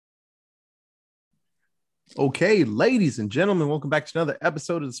Okay, ladies and gentlemen, welcome back to another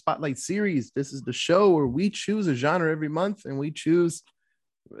episode of the Spotlight series. This is the show where we choose a genre every month and we choose,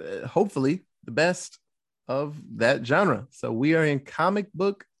 hopefully, the best of that genre. So we are in comic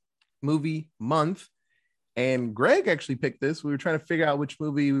book movie month, and Greg actually picked this. We were trying to figure out which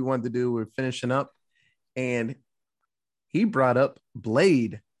movie we wanted to do. We are finishing up, and he brought up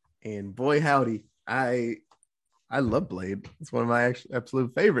Blade, and boy howdy, I love Blade. It's one of my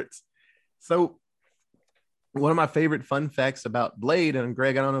absolute favorites. So one of my favorite fun facts about Blade, and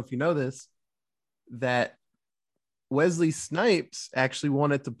Greg, I don't know if you know this, that Wesley Snipes actually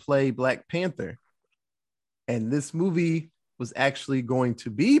wanted to play Black Panther. And this movie was actually going to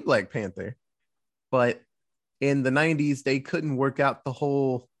be Black Panther. But in the 90s, they couldn't work out the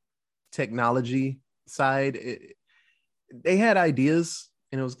whole technology side. They had ideas,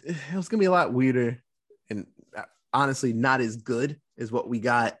 and it was going to be a lot weirder and honestly not as good as what we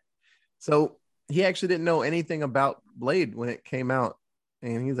got. So he actually didn't know anything about Blade when it came out.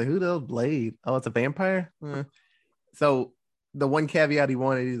 And he's like, who the hell is Blade? Oh, it's a vampire? So the one caveat he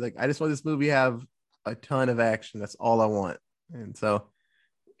wanted, he's like, I just want this movie to have a ton of action. That's all I want. And so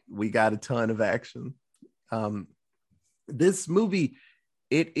we got a ton of action. This movie,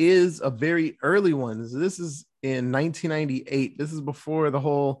 it is a very early one. So this is in 1998. This is before the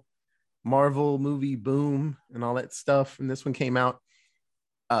whole Marvel movie boom and all that stuff. And this one came out.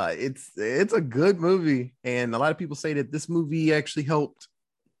 It's a good movie, and a lot of people say that this movie actually helped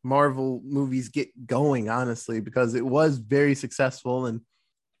Marvel movies get going, honestly, because it was very successful and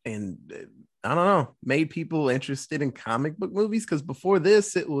I don't know, made people interested in comic book movies. Because before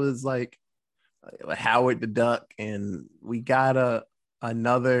this, it was like Howard the Duck, and we got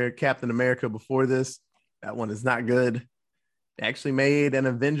another Captain America before this. That one is not good. They actually made an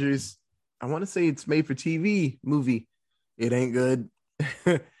Avengers. I want to say it's made for TV movie. It ain't good.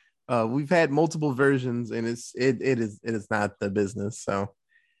 We've had multiple versions, and it is not the business. So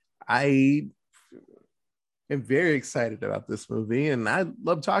I am very excited about this movie, and I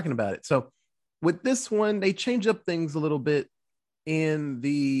love talking about it. So with this one, they change up things a little bit in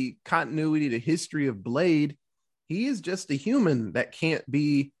the continuity, the history of Blade. He is just a human that can't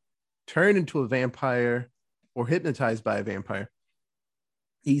be turned into a vampire or hypnotized by a vampire.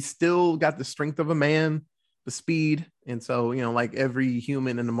 He's still got the strength of a man, the speed. And so, like every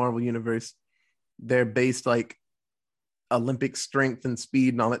human in the Marvel universe, they're based like Olympic strength and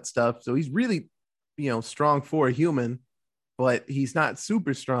speed and all that stuff. So he's really, strong for a human, but he's not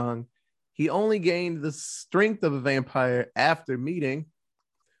super strong. He only gained the strength of a vampire after meeting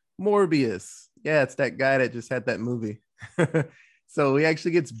Morbius. Yeah, it's that guy that just had that movie. So he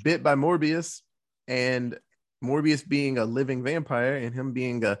actually gets bit by Morbius, and Morbius being a living vampire and him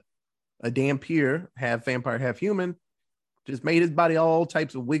being a Dhampir, half vampire, half human, just made his body all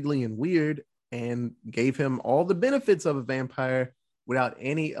types of wiggly and weird and gave him all the benefits of a vampire without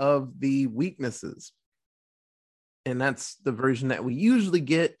any of the weaknesses. And that's the version that we usually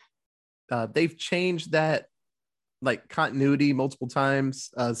get. They've changed that like continuity multiple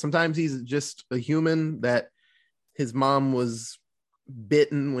times. Sometimes he's just a human that his mom was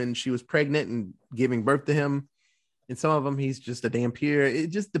bitten when she was pregnant and giving birth to him. And some of them, he's just a Dhampir.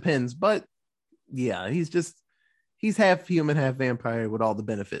 It just depends. But yeah, he's half human, half vampire with all the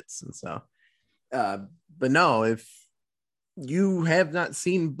benefits. And so, but no, if you have not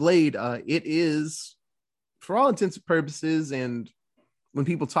seen Blade, it is, for all intents and purposes, and when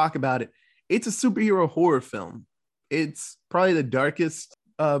people talk about it, it's a superhero horror film. It's probably the darkest,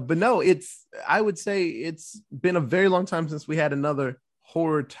 but no, I would say it's been a very long time since we had another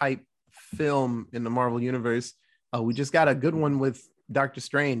horror type film in the Marvel universe. We just got a good one with Doctor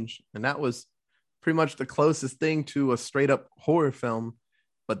Strange, and that was pretty much the closest thing to a straight up horror film.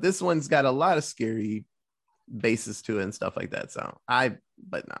 But this one's got a lot of scary basis to it and stuff like that.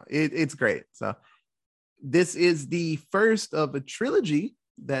 But no, it's great. So this is the first of a trilogy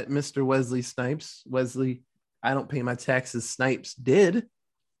that Mr. Wesley Snipes, I don't pay my taxes, Snipes did.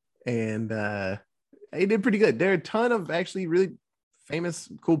 And he did pretty good. There are a ton of actually really famous,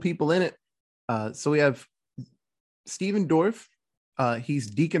 cool people in it. So we have Stephen Dorff. He's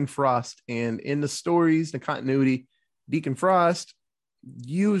Deacon Frost. And in the stories, the continuity, Deacon Frost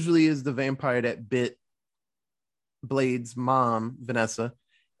usually is the vampire that bit Blade's mom, Vanessa,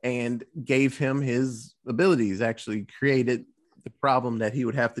 and gave him his abilities, actually created the problem that he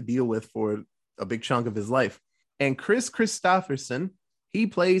would have to deal with for a big chunk of his life. And Chris Christopherson, he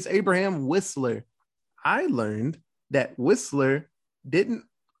plays Abraham Whistler. I learned that Whistler didn't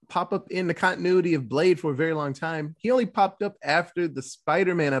pop up in the continuity of Blade for a very long time. He only popped up after the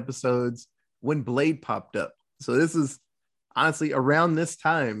Spider-Man episodes when Blade popped up. So this is honestly around this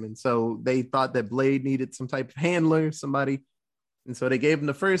time. And so they thought that Blade needed some type of handler, somebody. And so they gave him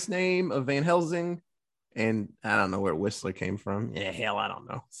the first name of Van Helsing. And I don't know where Whistler came from. Yeah, hell, I don't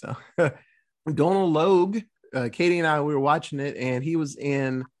know. So Donald Logue, Katie and I, we were watching it, and he was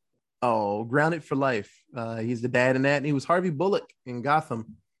in Grounded for Life. He's the dad in that, and he was Harvey Bullock in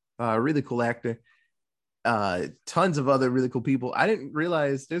Gotham. Really cool actor. Tons of other really cool people. I didn't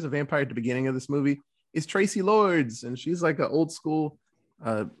realize there's a vampire at the beginning of this movie. It's Tracy Lords, and she's like an old school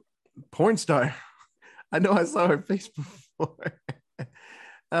porn star. I know I saw her face before.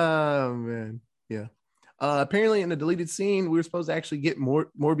 Oh man, yeah. Apparently, in the deleted scene, we were supposed to actually get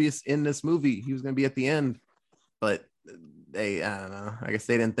Morbius in this movie. He was going to be at the end, but I don't know. I guess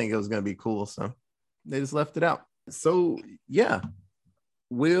they didn't think it was going to be cool, so they just left it out. So yeah,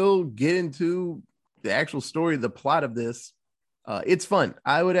 we'll get into the actual story, the plot of this. It's fun.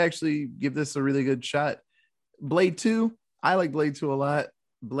 I would actually give this a really good shot. Blade 2, I like Blade 2 a lot.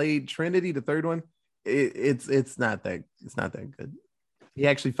 Blade Trinity, the third one, it's not that good. He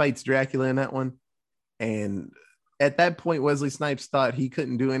actually fights Dracula in that one. And at that point, Wesley Snipes thought he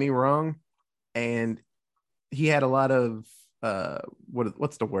couldn't do any wrong. And he had a lot of,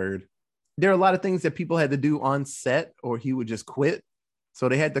 what's the word? There are a lot of things that people had to do on set, or he would just quit. So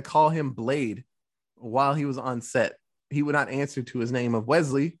they had to call him Blade while he was on set. He would not answer to his name of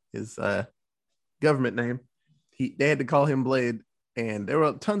Wesley, his government name. They had to call him Blade. And there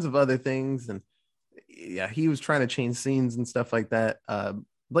were tons of other things. And yeah, he was trying to change scenes and stuff like that.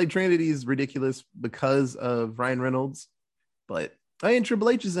 Blade Trinity is ridiculous because of Ryan Reynolds, but and Triple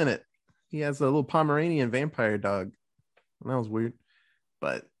H is in it. He has a little Pomeranian vampire dog. That was weird,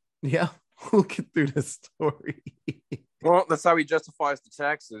 but yeah, we'll get through this story. Well, that's how he justifies the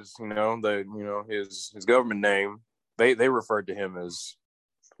taxes. His government name. They referred to him as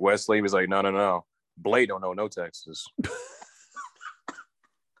Wesley. He was like, no. Blade don't know no taxes.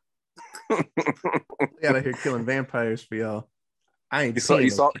 Out of here killing vampires for y'all. I ain't he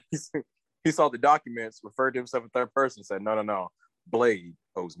saw the documents, referred to himself in third person, said, no. Blade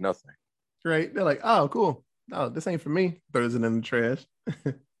owes nothing. Right. They're like, oh, cool. No, this ain't for me. Throws it in the trash.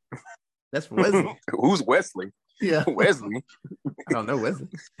 That's for Wesley. Who's Wesley? Yeah. Wesley. I don't know Wesley.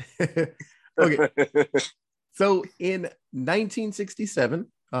 Okay. So in 1967,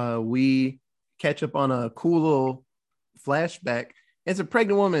 we catch up on a cool little flashback. It's a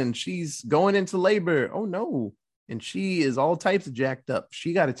pregnant woman. She's going into labor. Oh no. And she is all types of jacked up.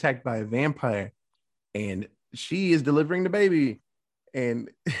 She got attacked by a vampire and she is delivering the baby. And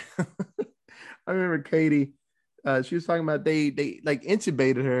I remember Katie, she was talking about they like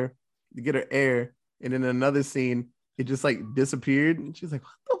intubated her to get her air. And in another scene, it just like disappeared. And she's like,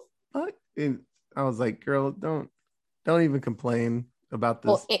 what the fuck? And I was like, girl, don't even complain about this.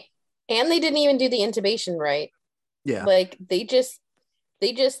 Well, and they didn't even do the intubation right. Yeah. Like they just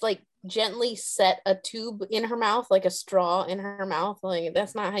like gently set a tube in her mouth, like a straw in her mouth. Like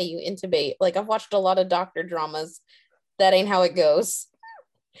that's not how you intubate. Like I've watched a lot of doctor dramas. That ain't how it goes.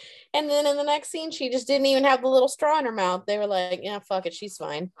 And then in the next scene, she just didn't even have the little straw in her mouth. They were like, yeah, fuck it, she's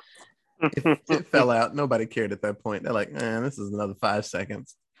fine. It fell out. Nobody cared at that point. They're like, man, this is another 5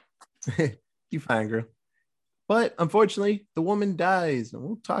 seconds. You fine, girl. But unfortunately, the woman dies, and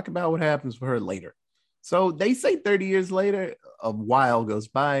we'll talk about what happens for her later. So they say 30 years later, a while goes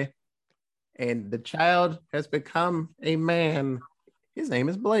by, and the child has become a man. His name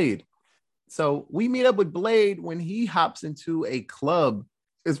is Blade. So we meet up with Blade when he hops into a club.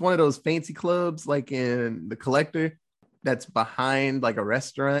 It's one of those fancy clubs like in The Collector that's behind like a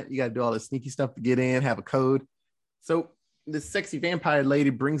restaurant. You got to do all the sneaky stuff to get in, have a code. So this sexy vampire lady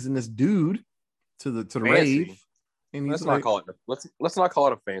brings in this dude to the rave. And let's not call it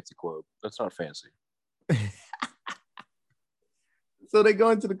a fancy club. That's not fancy. So they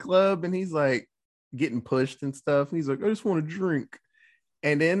go into the club and he's like getting pushed and stuff. And he's like, I just want to drink.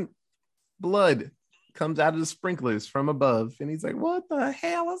 And then blood comes out of the sprinklers from above. And he's like, what the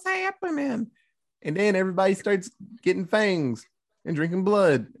hell is happening? And then everybody starts getting fangs and drinking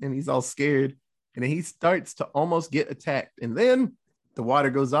blood. And he's all scared. And then he starts to almost get attacked. And then the water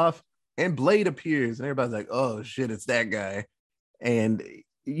goes off and Blade appears. And everybody's like, oh shit, it's that guy. And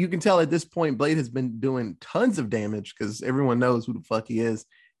you can tell at this point, Blade has been doing tons of damage because everyone knows who the fuck he is.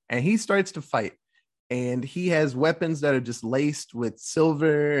 And he starts to fight. And he has weapons that are just laced with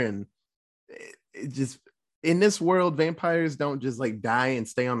silver. And it just, in this world, vampires don't just like die and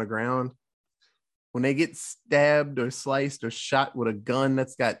stay on the ground. When they get stabbed or sliced or shot with a gun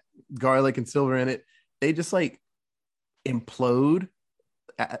that's got garlic and silver in it, they just like implode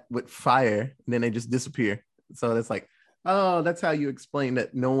with fire. And then they just disappear. So it's like, oh, that's how you explain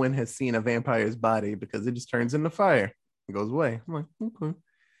that no one has seen a vampire's body, because it just turns into fire. It goes away. I'm like, okay.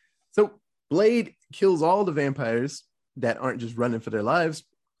 So Blade kills all the vampires that aren't just running for their lives,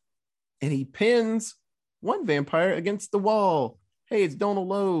 and he pins one vampire against the wall. Hey, it's Donald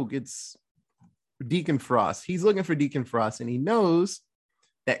Logue. It's Deacon Frost. He's looking for Deacon Frost, and he knows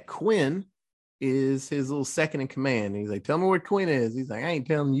that Quinn is his little second in command. And he's like, tell me where Quinn is. He's like, I ain't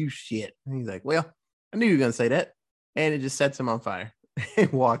telling you shit. And he's like, well, I knew you were going to say that. And it just sets him on fire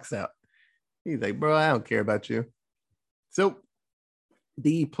and walks out. He's like, bro, I don't care about you. So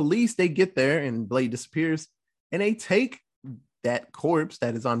the police, they get there and Blade disappears, and they take that corpse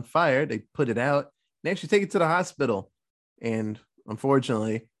that is on fire. They put it out. They actually take it to the hospital. And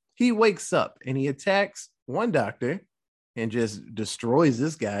unfortunately, he wakes up and he attacks one doctor and just destroys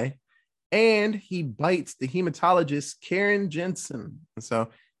this guy. And he bites the hematologist, Karen Jensen. And so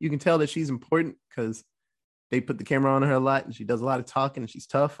you can tell that she's important because they put the camera on her a lot and she does a lot of talking and she's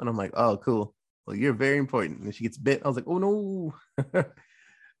tough. And I'm like, oh, cool. Well, you're very important. And she gets bit. I was like, oh, no.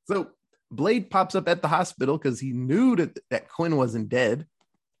 So Blade pops up at the hospital because he knew that Quinn wasn't dead.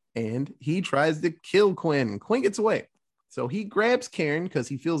 And he tries to kill Quinn. Quinn gets away. So he grabs Karen because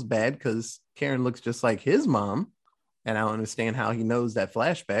he feels bad because Karen looks just like his mom. And I don't understand how he knows that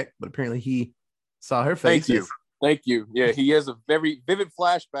flashback, but apparently he saw her face. Thank you. Yeah, he has a very vivid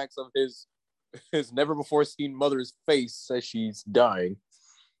flashbacks of his never before seen mother's face as she's dying.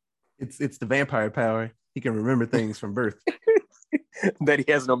 It's the vampire power. He can remember things from birth that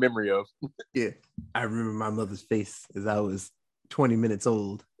he has no memory of. Yeah, I remember my mother's face as I was 20 minutes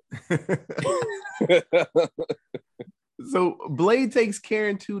old. So Blade takes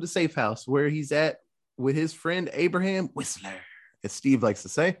Karen to the safe house where he's at with his friend Abraham Whistler, as Steve likes to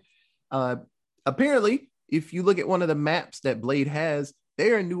say. Apparently, if you look at one of the maps that Blade has,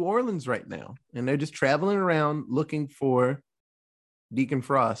 they're in New Orleans right now, and they're just traveling around looking for Deacon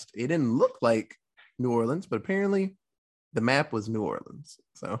Frost. It didn't look like New Orleans, but apparently the map was New Orleans.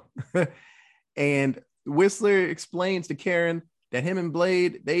 So, and Whistler explains to Karen that him and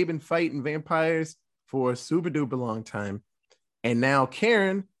Blade, they've been fighting vampires for a super duper long time. And now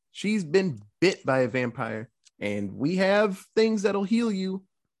Karen, she's been bit by a vampire, and we have things that'll heal you,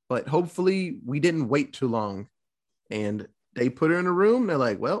 but hopefully we didn't wait too long. And they put her in a room. They're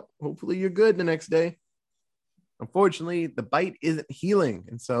like, well, hopefully you're good the next day. Unfortunately, the bite isn't healing.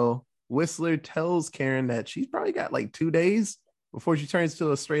 And so Whistler tells Karen that she's probably got like 2 days before she turns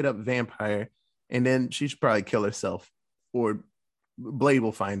to a straight up vampire. And then she should probably kill herself, or Blade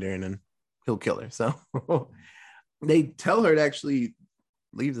will find her and then he'll kill her. So they tell her to actually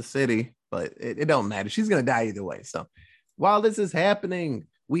leave the city, but it don't matter. She's going to die either way. So while this is happening,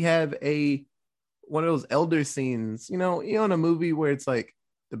 we have one of those elder scenes, you know, in a movie where it's like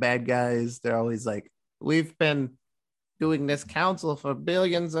the bad guys, they're always like, we've been doing this council for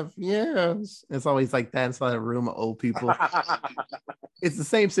billions of years. It's always like that. It's like a room of old people. It's the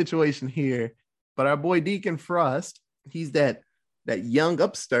same situation here, but our boy Deacon Frost, he's that young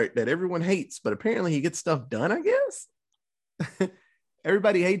upstart that everyone hates, but apparently he gets stuff done, I guess.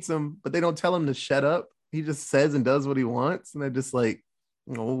 Everybody hates him, but they don't tell him to shut up. He just says and does what he wants. And they're just like,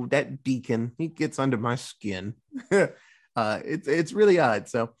 oh, that Deacon, he gets under my skin. It's really odd.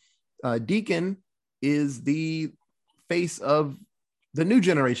 So Deacon is the face of the new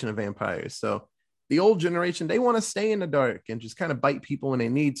generation of vampires. So the old generation, they want to stay in the dark and just kind of bite people when they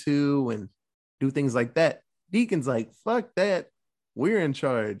need to and do things like that. Deacon's like, fuck that. We're in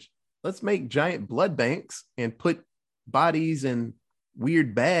charge. Let's make giant blood banks and put bodies in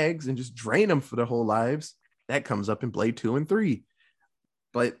weird bags and just drain them for their whole lives. That comes up in Blade 2 and 3.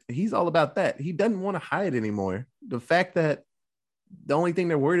 But he's all about that. He doesn't want to hide anymore. The fact that the only thing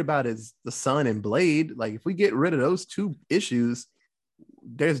they're worried about is the sun and Blade. Like, if we get rid of those two issues,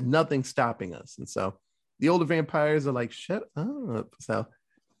 there's nothing stopping us. And so the older vampires are like, shut up. So,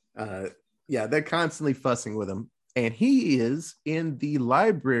 yeah, they're constantly fussing with him. And he is in the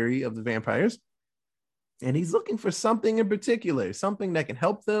library of the vampires. And he's looking for something in particular, something that can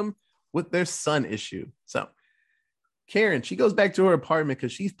help them with their sun issue. So Karen, she goes back to her apartment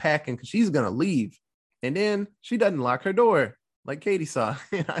because she's packing because she's going to leave. And then she doesn't lock her door like Katie saw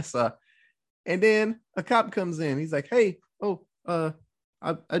and I saw. And then a cop comes in. He's like, hey, I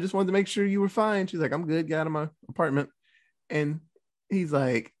just wanted to make sure you were fine. She's like, I'm good. Get out of my apartment. And he's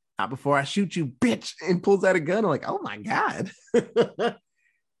like, not before I shoot you, bitch. And pulls out a gun. I'm like, oh my God.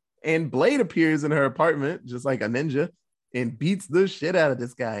 And Blade appears in her apartment, just like a ninja, and beats the shit out of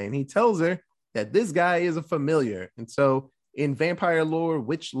this guy. And he tells her that this guy is a familiar. And so in vampire lore,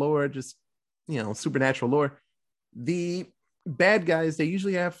 witch lore, just, supernatural lore, the bad guys, they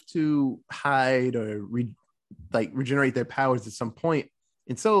usually have to hide or regenerate their powers at some point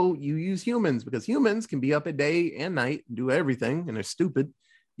And so you use humans because humans can be up at day and night, and do everything, and they're stupid.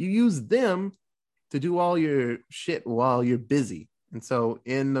 You use them to do all your shit while you're busy. And so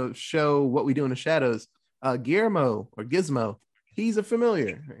in the show, What We Do in the Shadows, Guillermo or Gizmo, he's a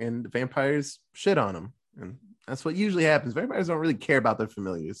familiar, and the vampires shit on him. And that's what usually happens. Vampires don't really care about their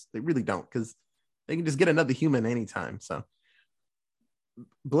familiars. They really don't, because they can just get another human anytime. So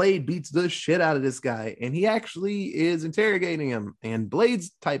Blade beats the shit out of this guy, and he actually is interrogating him. And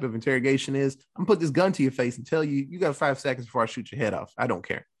Blade's type of interrogation is, I'm gonna put this gun to your face and tell you, you got 5 seconds before I shoot your head off. I don't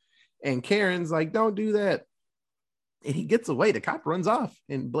care. And Karen's like, don't do that. And he gets away. The cop runs off,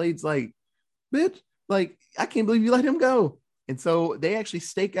 and Blade's like, bitch, like, I can't believe you let him go. And so they actually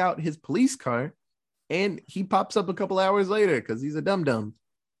stake out his police car, and he pops up a couple hours later because he's a dum-dum,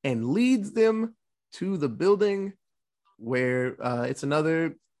 and leads them to the building where it's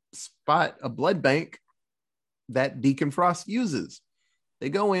another spot, a blood bank that Deacon Frost uses. They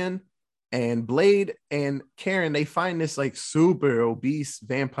go in, and Blade and Karen, they find this like super obese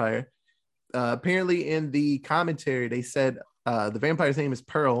vampire. Apparently in the commentary, they said the vampire's name is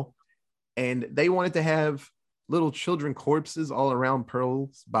Pearl, and they wanted to have little children corpses all around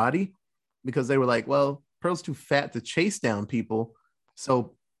Pearl's body because they were like, well, Pearl's too fat to chase down people.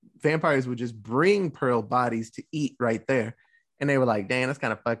 So vampires would just bring Pearl bodies to eat right there. And they were like, dang, that's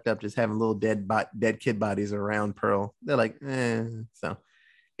kind of fucked up, just having little dead kid bodies around Pearl. They're like, So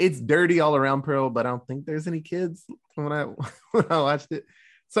it's dirty all around Pearl, but I don't think there's any kids when I watched it.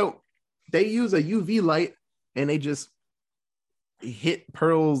 So they use a UV light, and they just hit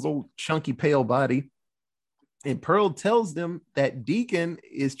Pearl's old chunky pale body. And Pearl tells them that Deacon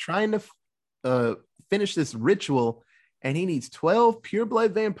is trying to finish this ritual, and he needs 12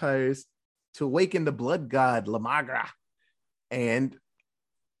 pureblood vampires to awaken the blood god La Magra. And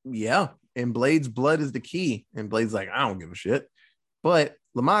yeah, and Blade's blood is the key. And Blade's like, I don't give a shit. But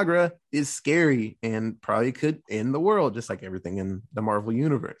La Magra is scary and probably could end the world, just like everything in the Marvel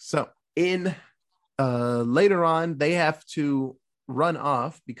universe. So in later on, they have to run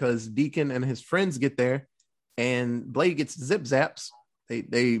off because Deacon and his friends get there, and Blade gets zip zaps.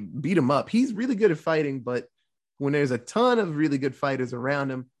 They beat him up. He's really good at fighting, but when there's a ton of really good fighters around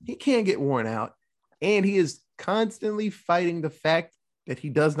him, he can get worn out. And he is constantly fighting the fact that he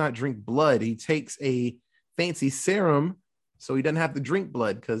does not drink blood. He takes a fancy serum so he doesn't have to drink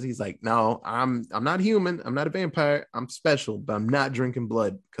blood, because he's like, no, I'm not human. I'm not a vampire. I'm special, but I'm not drinking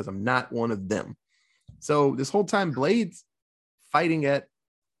blood because I'm not one of them. So this whole time, Blade's fighting at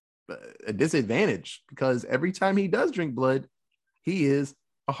a disadvantage because every time he does drink blood, he is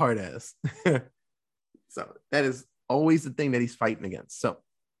a hard ass. So that is always the thing that he's fighting against. So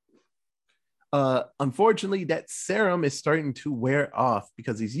unfortunately, that serum is starting to wear off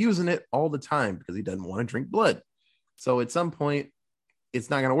because he's using it all the time because he doesn't want to drink blood. So at some point, it's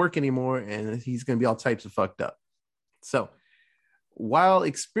not going to work anymore, and he's going to be all types of fucked up. So while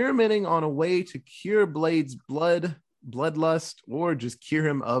experimenting on a way to cure Blade's bloodlust, or just cure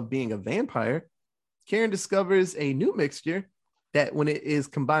him of being a vampire, Karen discovers a new mixture that when it is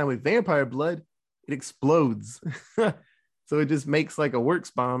combined with vampire blood, it explodes. So it just makes like a works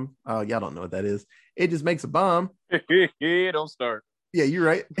bomb. Y'all don't know what that is. It just makes a bomb. Don't start. Yeah, you're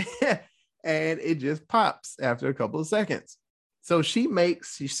right. And it just pops after a couple of seconds. So she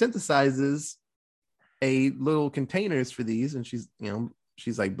synthesizes a little containers for these, and she's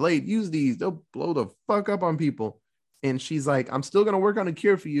like, Blade, use these. They'll blow the fuck up on people. And she's like, I'm still gonna work on a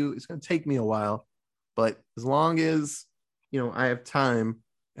cure for you. It's gonna take me a while, but as long as I have time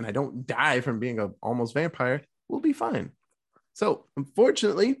and I don't die from being an almost vampire, we'll be fine. So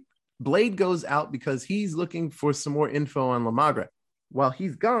unfortunately, Blade goes out because he's looking for some more info on La Magra. While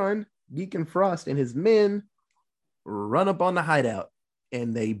he's gone, Deacon Frost and his men run up on the hideout,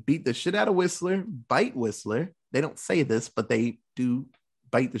 and they beat the shit out of Whistler, bite Whistler. They don't say this, but they do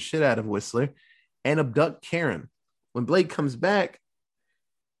bite the shit out of Whistler and abduct Karen. When Blade comes back,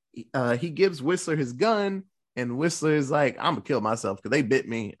 he gives Whistler his gun, and Whistler is like, I'm gonna kill myself because they bit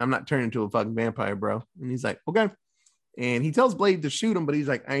me. I'm not turning into a fucking vampire, bro. And he's like, okay. And he tells Blade to shoot him, but he's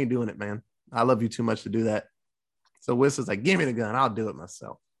like, I ain't doing it, man. I love you too much to do that. So Whistler's like, give me the gun. I'll do it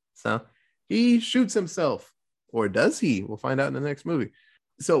myself. So he shoots himself. Or does he? We'll find out in the next movie.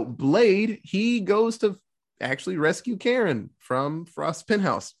 So Blade, he goes to actually rescue Karen from Frost's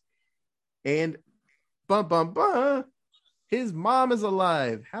penthouse. And his mom is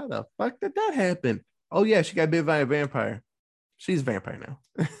alive. How the fuck did that happen? Oh, yeah, she got bit by a vampire. She's a vampire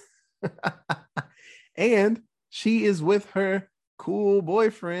now. And she is with her cool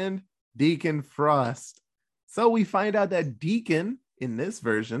boyfriend, Deacon Frost. So we find out that Deacon, in this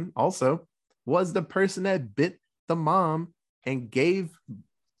version, also was the person that bit the mom and gave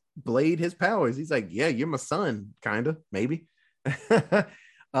Blade his powers. He's like, yeah, you're my son, kind of, maybe.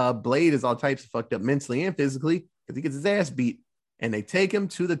 Blade is all types of fucked up mentally and physically because he gets his ass beat, and they take him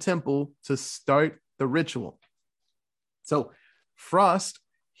to the temple to start the ritual. So Frost,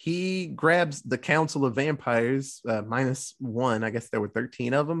 he grabs the Council of Vampires, minus one. I guess there were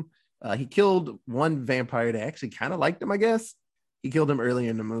 13 of them. He killed one vampire that actually kind of liked him, I guess. He killed him earlier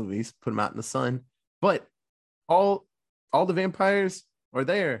in the movies, put him out in the sun. But all the vampires are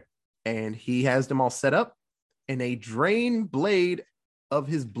there, and he has them all set up, and they drain Blade of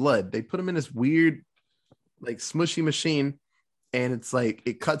his blood. They put him in this weird, like, smushy machine, and it's like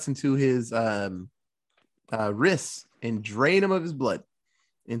it cuts into his wrists and drain him of his blood.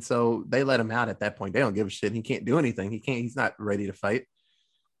 And so they let him out at that point. They don't give a shit. He can't do anything. He's not ready to fight.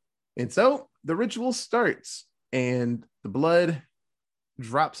 And so the ritual starts, and the blood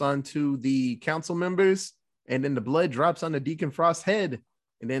drops onto the council members, and then the blood drops on the Deacon Frost's head.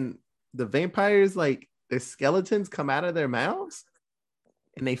 And then the vampires, like, their skeletons come out of their mouths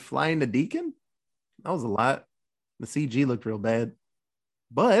and they fly into Deacon. That was a lot. The CG looked real bad.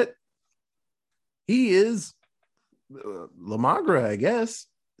 But he is La Magra, I guess.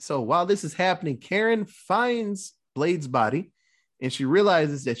 So while this is happening, Karen finds Blade's body, and she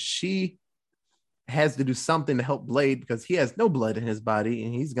realizes that she has to do something to help Blade because he has no blood in his body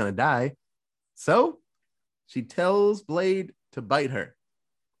and he's going to die. So she tells Blade to bite her.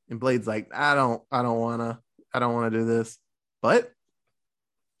 And Blade's like, I don't want to do this. But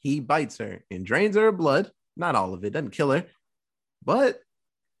he bites her and drains her blood. Not all of it, doesn't kill her. But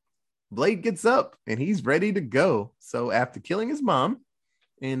Blade gets up and he's ready to go. So after killing his mom,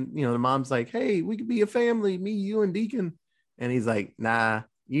 and the mom's like, hey, we could be a family, me, you, and Deacon. And he's like, nah,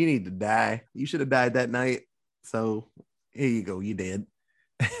 you need to die. You should have died that night. So here you go, you dead.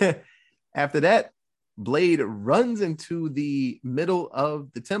 After that, Blade runs into the middle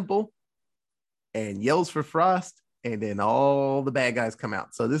of the temple and yells for Frost, and then all the bad guys come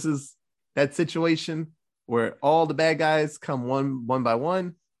out. So this is that situation where all the bad guys come one by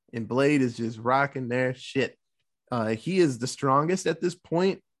one, and Blade is just rocking their shit. He is the strongest at this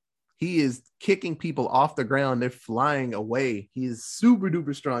point. He is kicking people off the ground. They're flying away. He is super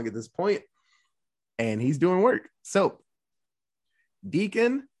duper strong at this point, and he's doing work. So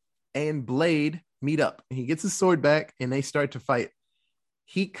Deacon and Blade meet up. He gets his sword back, and they start to fight.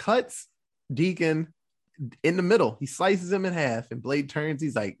 He cuts Deacon in the middle. He slices him in half, and Blade turns.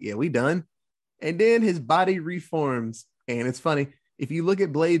 He's like, yeah, we done. And then his body reforms. And it's funny. If you look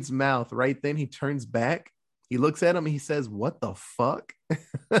at Blade's mouth right then, he turns back. He looks at him and he says, what the fuck?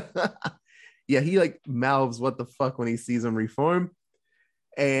 Yeah, he like mouths what the fuck when he sees him reform.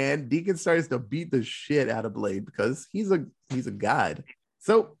 And Deacon starts to beat the shit out of Blade because he's a god.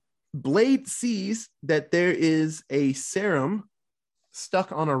 So Blade sees that there is a serum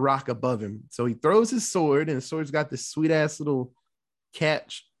stuck on a rock above him. So he throws his sword, and his sword's got this sweet ass little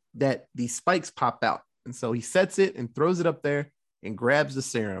catch that the spikes pop out. And so he sets it and throws it up there and grabs the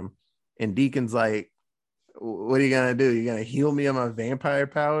serum. And Deacon's like, what are you gonna do? You're gonna heal me of my vampire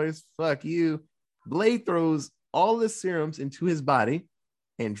powers? Fuck you. Blade throws all the serums into his body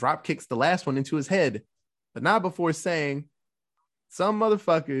and drop kicks the last one into his head, but not before saying, some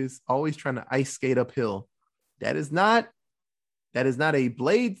motherfuckers always trying to ice skate uphill. That is not a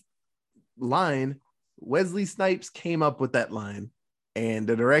Blade line. Wesley Snipes came up with that line, and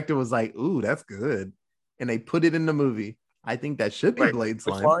the director was like, ooh, that's good. And they put it in the movie. I think that should be Blade's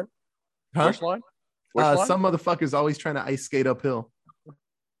line. Huh? Which line? Which line? Some motherfuckers always trying to ice skate uphill.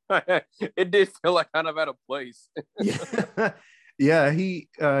 It did feel like kind of out of place. Yeah. Yeah, he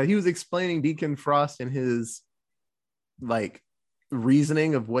was explaining Deacon Frost and his like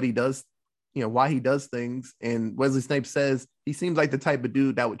reasoning of what he does, why he does things. And Wesley Snipes says he seems like the type of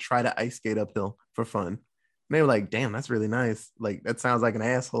dude that would try to ice skate uphill for fun. And they were like, damn, that's really nice. Like, that sounds like an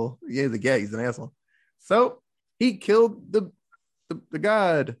asshole. Yeah, he's an asshole. So he killed the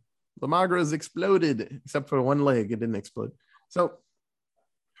god. La Magra's exploded, except for one leg. It didn't explode. So,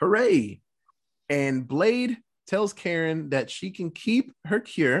 hooray. And Blade tells Karen that she can keep her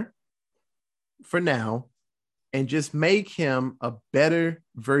cure for now and just make him a better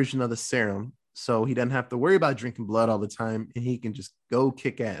version of the serum so he doesn't have to worry about drinking blood all the time, and he can just go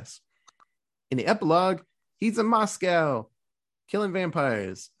kick ass. In the epilogue, he's in Moscow killing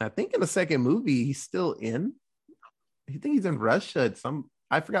vampires. I think in the second movie, he's still in. I think he's in Russia at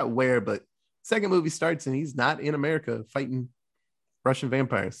I forgot where, but second movie starts and he's not in America fighting Russian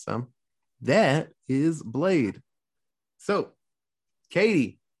vampires. So that is Blade. So,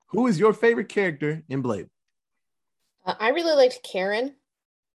 Katie, who is your favorite character in Blade? I really liked Karen.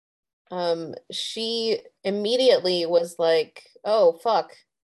 She immediately was like, "Oh fuck,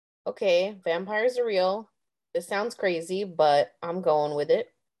 okay, vampires are real. This sounds crazy, but I'm going with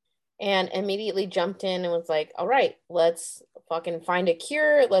it." And immediately jumped in and was like, "All right, let's fucking find a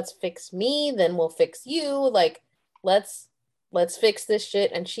cure. Let's fix me, then we'll fix you. Like, let's let's fix this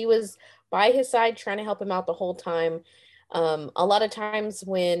shit." And she was by his side trying to help him out the whole time. A lot of times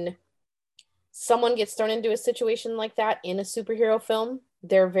when someone gets thrown into a situation like that in a superhero film,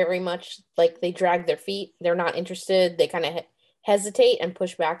 they're very much like they drag their feet. They're not interested. They kind of hesitate and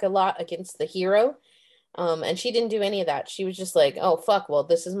push back a lot against the hero. And she didn't do any of that. She was just like, "Oh fuck, well,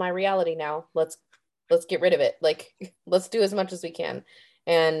 this is my reality now. Let's get rid of it. Like, let's do as much as we can."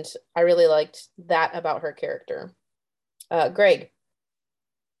 And I really liked that about her character. Greg.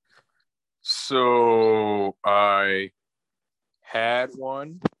 So I had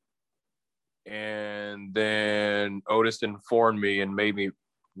one, and then Otis informed me and made me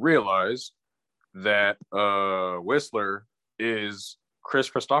realize that Whistler is Chris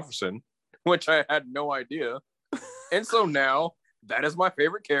Christopherson, which I had no idea. And so now that is my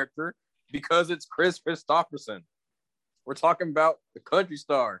favorite character because it's Chris Christopherson. We're talking about the country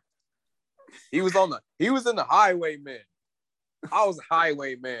star. He was in the Highwaymen. I was a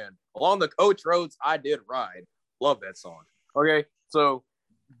highwayman. Along the coach roads, I did ride. Love that song. Okay, so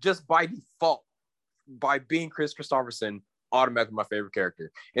just by default, by being Chris Christopherson, automatically my favorite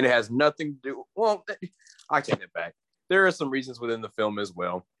character. And it has nothing to do, well, I take it back. There are some reasons within the film as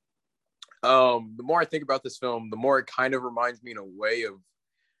well. The more I think about this film, the more it kind of reminds me in a way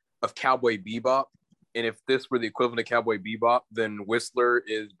of Cowboy Bebop. And if this were the equivalent of Cowboy Bebop, then Whistler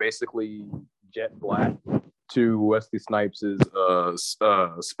is basically Jet Black to Wesley Snipes'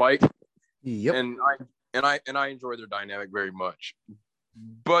 Spike. Yep. And I enjoy their dynamic very much.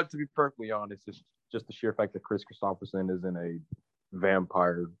 But to be perfectly honest, it's just the sheer fact that Chris Christopherson is in a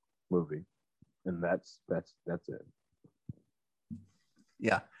vampire movie. And that's it.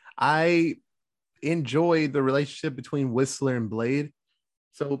 Yeah. I enjoy the relationship between Whistler and Blade.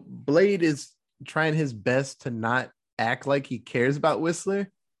 So Blade is trying his best to not act like he cares about Whistler,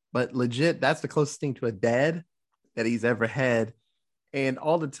 but legit, that's the closest thing to a dad that he's ever had. And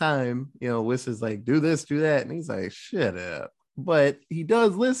all the time, Whistler's like, "Do this, do that." And he's like, "Shut up." But he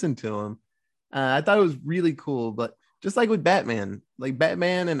does listen to him. I thought it was really cool. But just like with Batman, like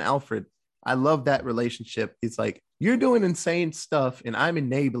Batman and Alfred, I love that relationship. It's like, you're doing insane stuff and I'm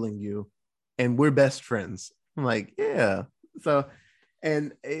enabling you and we're best friends. I'm like, yeah. So,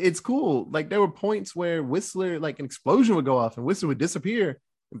 and it's cool. Like there were points where Whistler, like an explosion would go off and Whistler would disappear.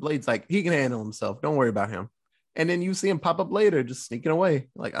 And Blade's like, "He can handle himself. Don't worry about him." And then you see him pop up later, just sneaking away.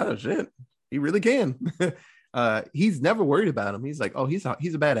 Like, oh shit, he really can. He's never worried about him. He's like, "Oh, he's a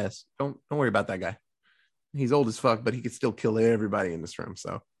badass. Don't worry about that guy. He's old as fuck, but he could still kill everybody in this room."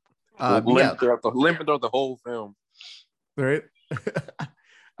 So, limping throughout the whole film. Right.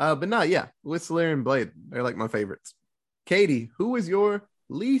 But no, yeah, Whistler and Blade, they're like my favorites. Katie, who is your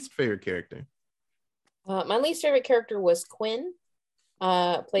least favorite character? My least favorite character was Quinn,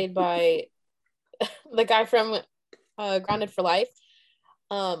 played by the guy from Grounded for Life.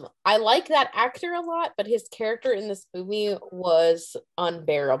 I like that actor a lot, but his character in this movie was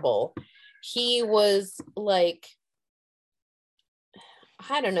unbearable. He was like,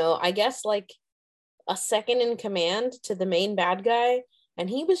 I don't know, I guess like a second in command to the main bad guy, and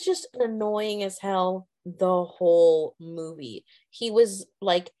he was just annoying as hell the whole movie. He was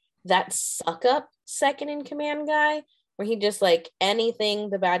like that suck up second in command guy where he just like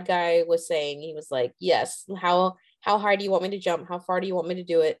anything the bad guy was saying, he was like, "Yes, how high do you want me to jump? How far do you want me to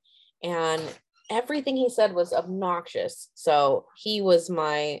do it?" And everything he said was obnoxious. So he was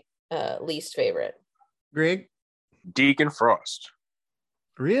my least favorite. Greg? Deacon Frost.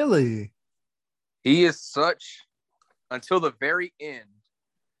 Really? He is such, until the very end,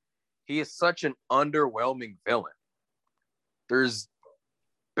 he is such an underwhelming villain. There's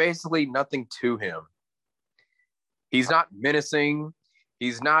basically nothing to him. He's not menacing.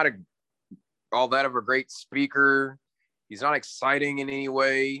 He's not all that of a great speaker. He's not exciting in any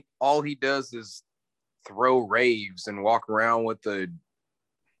way. All he does is throw raves and walk around with a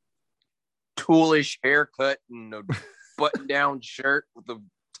toolish haircut and a button-down shirt with the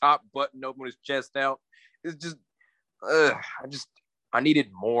top button open, his chest out. It's just, I needed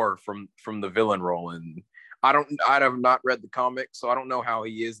more from the villain role, and I have not read the comic, so I don't know how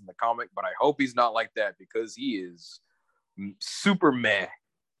he is in the comic, but I hope he's not like that because he is super meh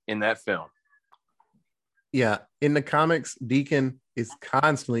in that film. Yeah, in the comics, Deacon is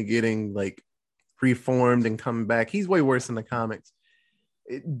constantly getting like reformed and coming back. He's way worse in the comics.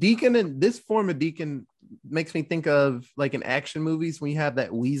 Deacon and this form of Deacon makes me think of like in action movies when you have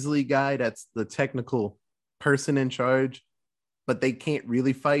that Weasley guy that's the technical person in charge, but they can't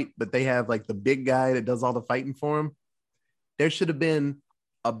really fight, but they have like the big guy that does all the fighting for them. There should have been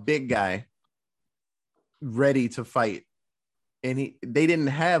a big guy ready to fight, and they didn't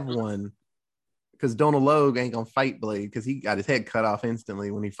have one because Donald Logue ain't gonna fight Blade because he got his head cut off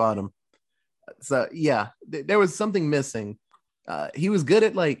instantly when he fought him. So yeah, there was something missing. He was good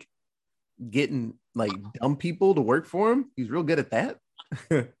at like getting like dumb people to work for him. He's real good at that.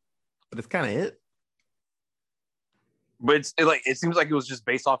 But it's kind of it. But it seems like it was just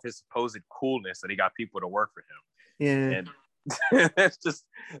based off his supposed coolness that he got people to work for him. Yeah. And that's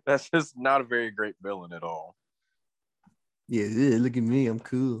just not a very great villain at all. Yeah, look at me, I'm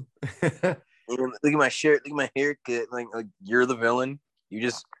cool. Look at my shirt, look at my haircut. Like you're the villain. You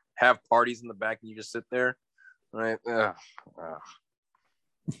just have parties in the back and you just sit there. Right.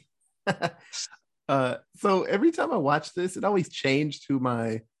 So every time I watch this, it always changed who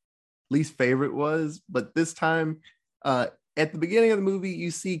my least favorite was. But this time, at the beginning of the movie, you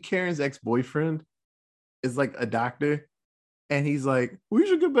see Karen's ex-boyfriend is like a doctor, and he's like, "We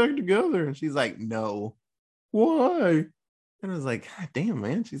should get back together," and she's like, "No, why?" And I was like, God damn,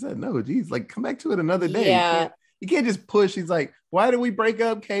 man. She said, "No, geez, like come back to it another day." Yeah. You can't just push. He's like, "Why did we break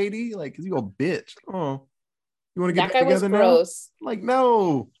up, Katie?" Like, because you a bitch. Oh, you want to get That back guy was together gross. now? Like,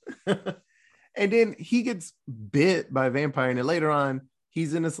 no. And then he gets bit by a vampire, and then later on,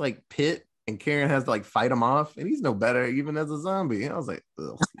 he's in this like pit, and Karen has to like fight him off, and he's no better even as a zombie. I was like,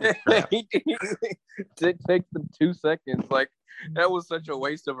 ugh, it takes them 2 seconds. Like that was such a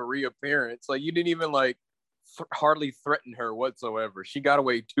waste of a reappearance. Like you didn't even like hardly threaten her whatsoever. She got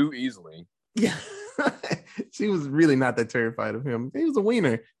away too easily. Yeah. She was really not that terrified of him. He was a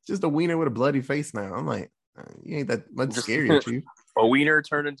wiener, just a wiener with a bloody face now. I'm like, you ain't that much scarier, Chief. A wiener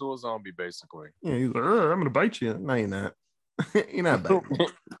turned into a zombie, basically. Yeah, he's like, I'm gonna bite you. No, you're not. You're not biting me.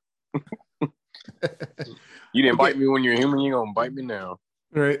 You didn't bite me when you're human, you're gonna bite me now.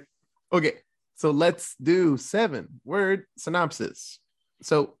 Right. Okay. So let's do 7-word synopsis.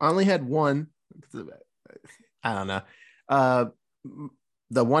 So I only had one. I don't know.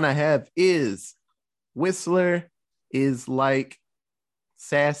 The one I have is Whistler is like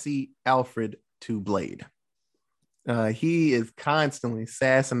sassy Alfred to Blade. He is constantly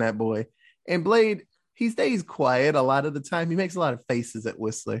sassing that boy. And Blade, he stays quiet a lot of the time. He makes a lot of faces at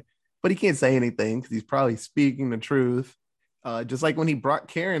Whistler, but he can't say anything because he's probably speaking the truth. Just like when he brought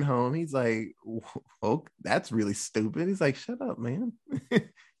Karen home, he's like, oh, that's really stupid. He's like, shut up, man.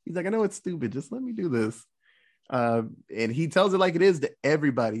 He's like, I know it's stupid. Just let me do this. And he tells it like it is to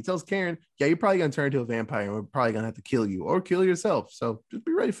everybody. He tells Karen, yeah, you're probably going to turn into a vampire and we're probably going to have to kill you or kill yourself. So just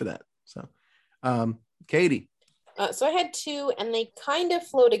be ready for that. So, Katie. So I had 2 and they kind of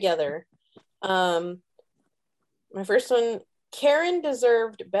flow together. My first one, Karen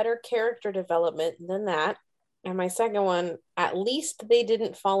deserved better character development than that. And my second one, at least they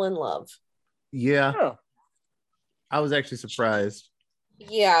didn't fall in love. Yeah. Oh. I was actually surprised.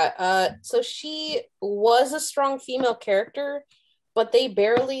 Yeah. So she was a strong female character, but they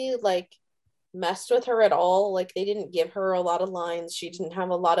barely like messed with her at all. Like they didn't give her a lot of lines. She didn't have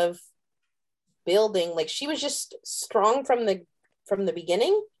a lot of building. Like she was just strong from the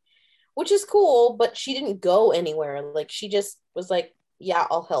beginning, which is cool, but she didn't go anywhere. Like she just was like, yeah,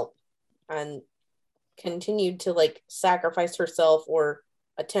 I'll help, and continued to like sacrifice herself or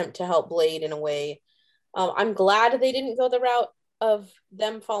attempt to help Blade in a way. I'm glad they didn't go the route of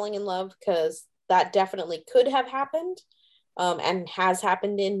them falling in love, because that definitely could have happened, and has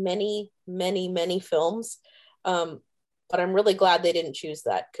happened in many, many, many films. But I'm really glad they didn't choose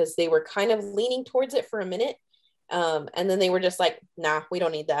that, because they were kind of leaning towards it for a minute. And then they were just like, nah, we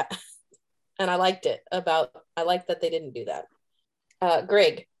don't need that. And I liked that they didn't do that.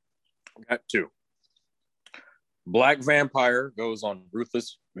 Greg. Got 2. Black Vampire goes on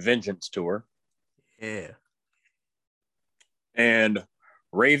Ruthless Vengeance tour. Yeah. And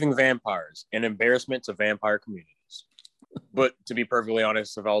Raving Vampires, an embarrassment to vampire communities. But to be perfectly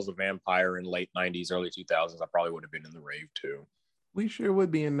honest, if I was a vampire in late 90s, early 2000s, I probably would have been in the rave too. We sure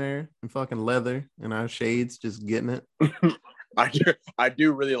would be in there in fucking leather and our shades, just getting it. I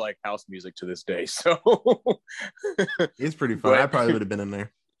do really like house music to this day, so it's pretty fun. I probably would have been in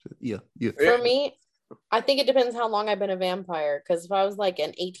there. Yeah. For me, I think it depends how long I've been a vampire. Because if I was like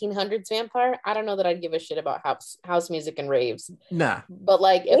an 1800s vampire, I don't know that I'd give a shit about house music and raves. Nah. But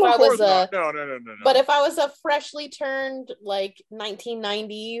like if I was no. But if I was a freshly turned like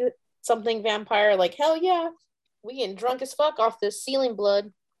 1990 something vampire, like hell yeah, we getting drunk as fuck off this ceiling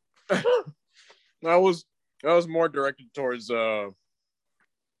blood. I was more directed towards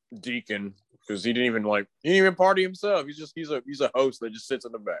Deacon because he didn't even party himself. He's a host that just sits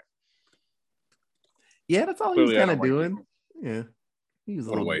in the back. Yeah, that's all Clearly, he was I kind don't of like doing. Yeah, he was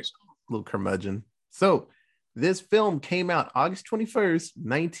What a waste. little curmudgeon. So this film came out August 21st,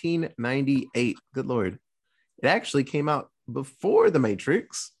 1998. Good Lord. It actually came out before The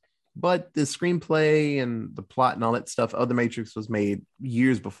Matrix, but the screenplay and the plot and all that stuff of The Matrix was made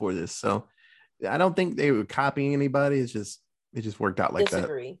years before this. So I don't think they were copying anybody. It just worked out like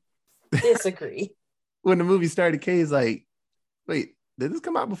Disagree. When the movie started, Kay's like, wait, did this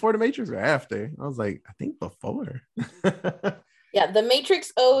come out before The Matrix or after? I was like, I think before. Yeah, The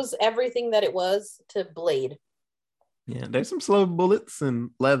Matrix owes everything that it was to Blade. Yeah, there's some slow bullets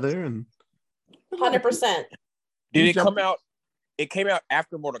and leather and 100%. Did it come out? It came out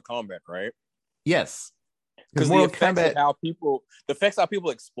after Mortal Kombat, right? Yes. Because the effects how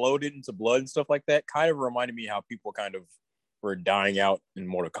people exploded into blood and stuff like that kind of reminded me how people kind of were dying out in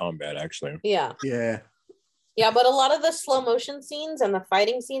Mortal Kombat, actually. Yeah. Yeah, but a lot of the slow motion scenes and the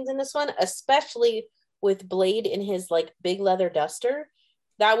fighting scenes in this one, especially with Blade in his like big leather duster,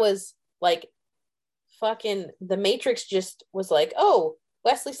 that was like fucking The Matrix just was like, oh,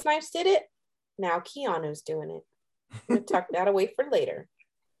 Wesley Snipes did it. Now Keanu's doing it. I'm gonna tuck that away for later.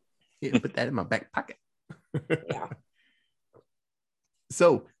 Yeah, put that in my back pocket. Yeah.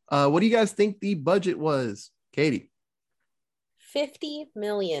 So, what do you guys think the budget was, Katie? 50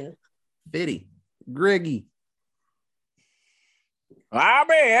 million. Biddy, Greggy. I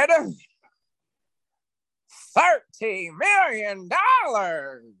bet $30 million.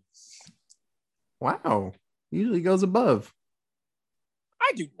 Wow. Usually goes above.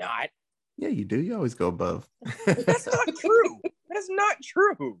 I do not. Yeah, you do. You always go above. That's not true. That's not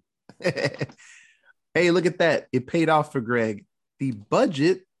true. Hey, look at that. It paid off for Greg. The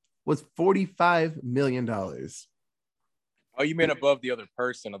budget was $45 million. Oh, you meant above the other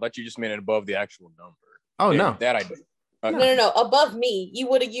person. I thought you just meant it above the actual number. Oh, no. That I did. No. Above me, you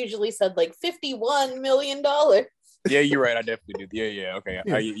would have usually said like $51 million. Yeah, you're right. I definitely do. Yeah. Okay.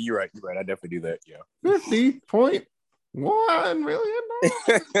 Yeah. You're right. I definitely do that. Yeah. 50.1 million.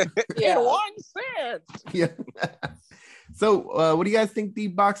 Yeah. In 1 cent. Yeah. So, what do you guys think the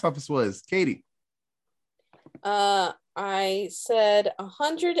box office was, Katie? I said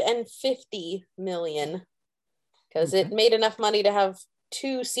 150 million because it made enough money to have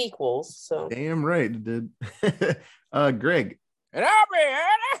 2 sequels. So damn right it did. Greg. And I'll be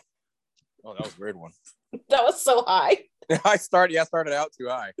Oh, that was a weird one. That was so high. I started out too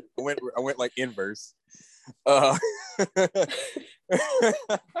high. I went like inverse. $151.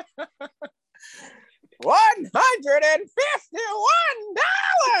 What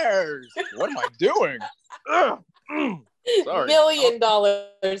am I doing? Sorry. $1 million,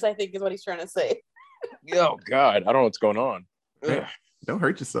 I think is what he's trying to say. Oh God, I don't know what's going on. Don't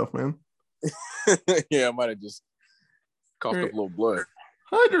hurt yourself, man. Yeah, I might have just coughed up a little blood.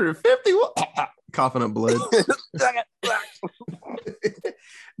 151. Coughing up blood.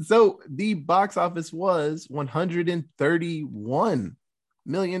 So the box office was $131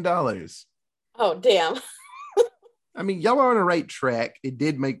 million. Oh, damn. I mean, y'all are on the right track. It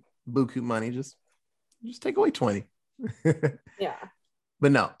did make buku money. Just take away 20. Yeah.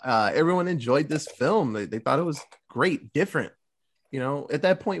 But no, everyone enjoyed this film. They thought it was great, different. You know, at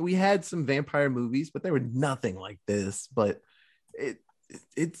that point we had some vampire movies, but they were nothing like this. But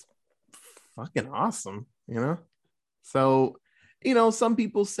it's fucking awesome, you know? So, you know, some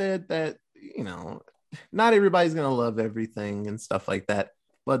people said that, you know, not everybody's going to love everything and stuff like that.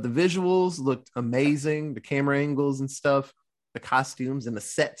 But the visuals looked amazing. The camera angles and stuff, the costumes and the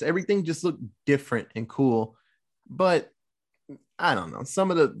sets, everything just looked different and cool. But I don't know.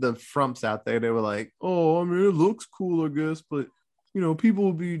 Some of the frumps out there, they were like, oh, I mean, it looks cool, I guess, but, you know, people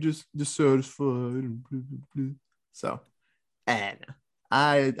will be just dissatisfied. And blah, blah, blah. So, and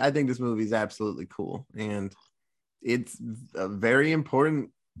I think this movie is absolutely cool. And it's a very important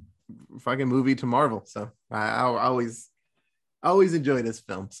fucking movie to Marvel. So I always enjoy this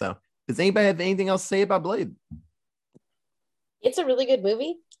film. So does anybody have anything else to say about Blade? It's a really good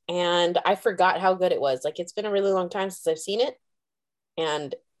movie, and I forgot how good it was. Like, it's been a really long time since I've seen it,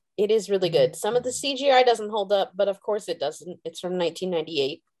 and it is really good. Some of the CGI doesn't hold up, but of course it doesn't. It's from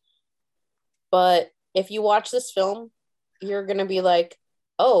 1998. But if you watch this film, you're going to be like,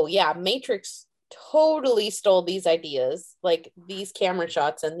 oh yeah, Matrix totally stole these ideas, like these camera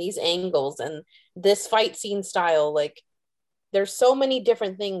shots and these angles and this fight scene style. Like, there's so many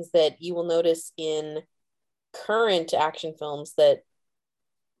different things that you will notice in current action films that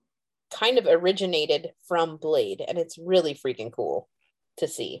kind of originated from Blade, and it's really freaking cool to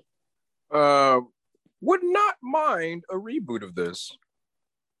see. Would not mind a reboot of this.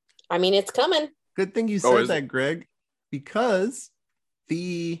 I mean, it's coming. Good thing you Oh, said is that, it? Greg, because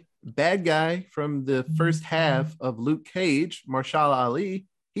the bad guy from the first half of Luke Cage, Marshall Ali,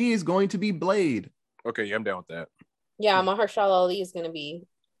 he is going to be Blade. Okay, yeah, I'm down with that. Yeah, Mahershala Ali is going to be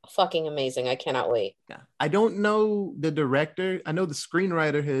fucking amazing. I cannot wait. Yeah. I don't know the director. I know the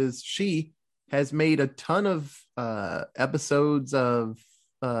screenwriter she has made a ton of episodes of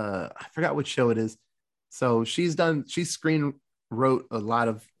I forgot what show it is. So she screen wrote a lot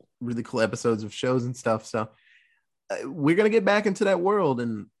of really cool episodes of shows and stuff. So we're gonna get back into that world,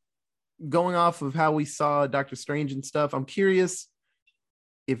 and going off of how we saw Doctor Strange and stuff, I'm curious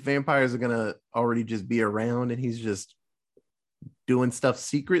if vampires are gonna already just be around and he's just doing stuff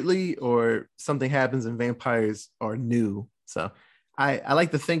secretly, or something happens and vampires are new. So I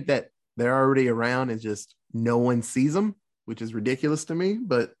like to think that they're already around and just no one sees them, which is ridiculous to me,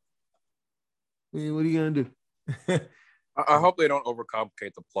 but what are you gonna do? I hope they don't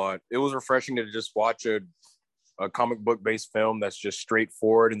overcomplicate the plot. It was refreshing to just watch a comic book based film that's just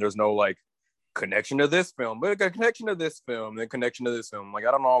straightforward and there's no like connection to this film, but a connection to this film, then connection to this film. Like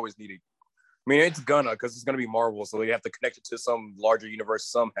I don't always need it. I mean, it's gonna because it's gonna be Marvel, so they have to connect it to some larger universe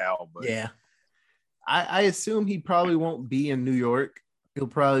somehow. But Yeah, I assume he probably won't be in New York. He'll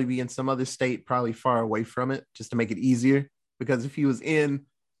probably be in some other state, probably far away from it, just to make it easier. Because if he was in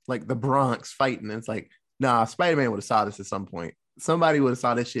like the Bronx fighting, it's like, nah, Spider-Man would have saw this at some point. Somebody would have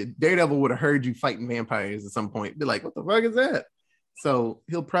saw this shit. Daredevil would have heard you fighting vampires at some point. Be like, what the fuck is that? So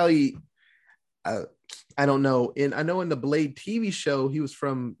he'll probably, I don't know. And I know in the Blade TV show, he was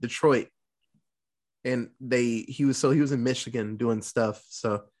from Detroit, and he was in Michigan doing stuff.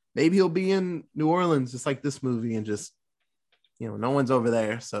 So maybe he'll be in New Orleans, just like this movie, and just, no one's over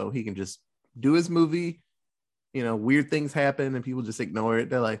there, so he can just do his movie. Weird things happen and people just ignore it.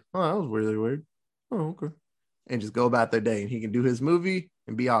 They're like, oh, that was really weird. Oh, okay. And just go about their day, and he can do his movie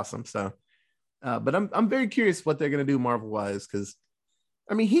and be awesome. So, but I'm very curious what they're going to do Marvel wise. Cause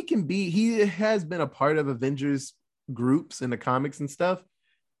I mean, he has been a part of Avengers groups in the comics and stuff,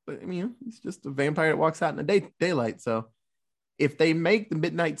 but I mean, he's just a vampire that walks out in the daylight. So if they make the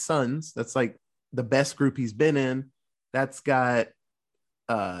Midnight Suns, that's like the best group he's been in. That's got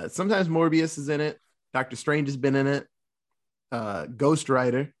sometimes Morbius is in it. Doctor Strange has been in it. Ghost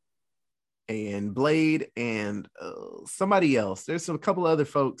Rider and Blade and somebody else. There's a couple of other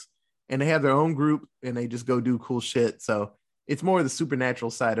folks, and they have their own group and they just go do cool shit. So it's more the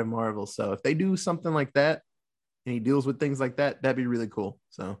supernatural side of Marvel. So if they do something like that and he deals with things like that, that'd be really cool.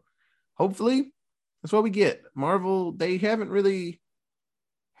 So hopefully that's what we get. Marvel, they haven't really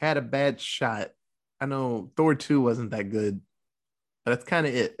had a bad shot. I know Thor 2 wasn't that good, but that's kind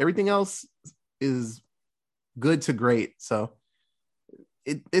of it. Everything else is good to great. So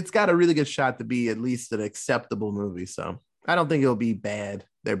it's got a really good shot to be at least an acceptable movie. So I don't think it'll be bad.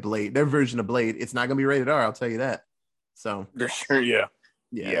 Their version of Blade, it's not gonna be rated R. I'll tell you that. So sure,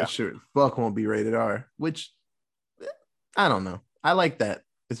 yeah, sure, fuck won't be rated R. Which I don't know. I like that.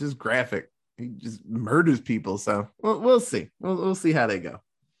 It's just graphic. He just murders people. So we'll see. We'll see how they go.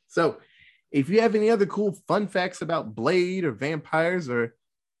 So if you have any other cool fun facts about Blade or vampires or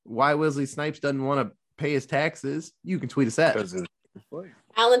why Wesley Snipes doesn't want to pay his taxes, you can tweet us at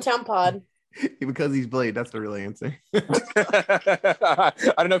Allentown Pod. because he's Blade. That's the real answer. I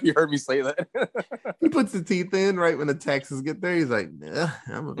don't know if you heard me say that. He puts the teeth in right when the taxes get there. He's like, nah,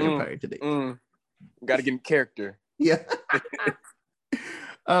 I'm a vampire today. Got to get in character. Yeah.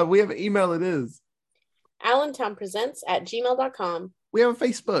 We have an email. It is allentownpresents@gmail.com. We have a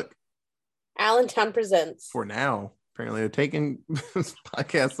Facebook. Allentown Presents. For now. Apparently they're taking this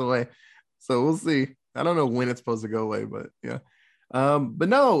podcast away. So we'll see. I don't know when it's supposed to go away, but yeah. But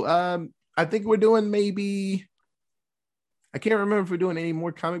no, I think we're doing maybe, I can't remember if we're doing any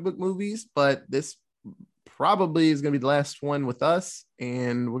more comic book movies, but this probably is going to be the last one with us.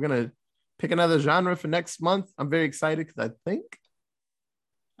 And we're going to pick another genre for next month. I'm very excited because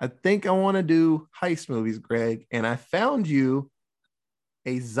I think I want to do heist movies, Greg. And I found you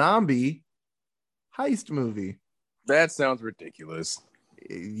a zombie heist movie. That sounds ridiculous.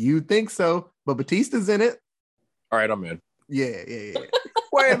 You think so, but Batista's in it. All right, I'm in. Yeah.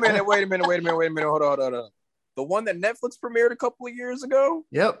 Wait a minute. Hold on. The one that Netflix premiered a couple of years ago?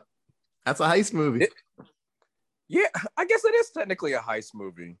 Yep. That's a heist movie. Yeah, I guess it is technically a heist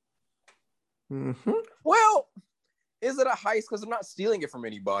movie. Mm-hmm. Well, is it a heist? Because they're not stealing it from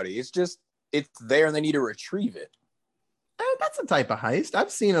anybody. It's just, it's there and they need to retrieve it. That's a type of heist.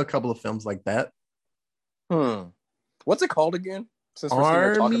 I've seen a couple of films like that. What's it called again? Since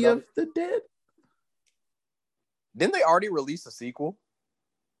Army of the Dead? Didn't they already release a sequel?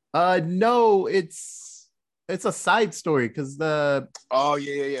 No, it's it's a side story because the Oh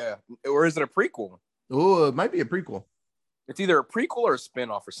yeah. Or is it a prequel? oh, it might be a prequel. It's either a prequel or a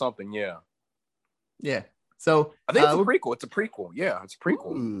spinoff or something. Yeah. Yeah. So I think it's a prequel. It's a prequel. Yeah, it's a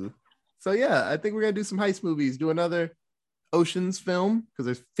prequel. Ooh. So yeah, I think we're gonna do some heist movies. Do another Oceans film because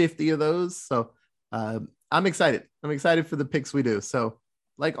there's 50 of those. So I'm excited. I'm excited for the picks we do. So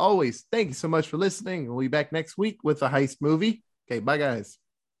like always, thank you so much for listening. We'll be back next week with a heist movie. Okay, bye guys.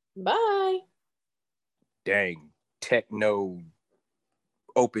 Bye. Dang, techno,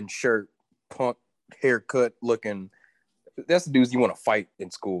 open shirt, punk haircut looking. That's the dudes you want to fight in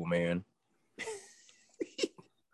school, man.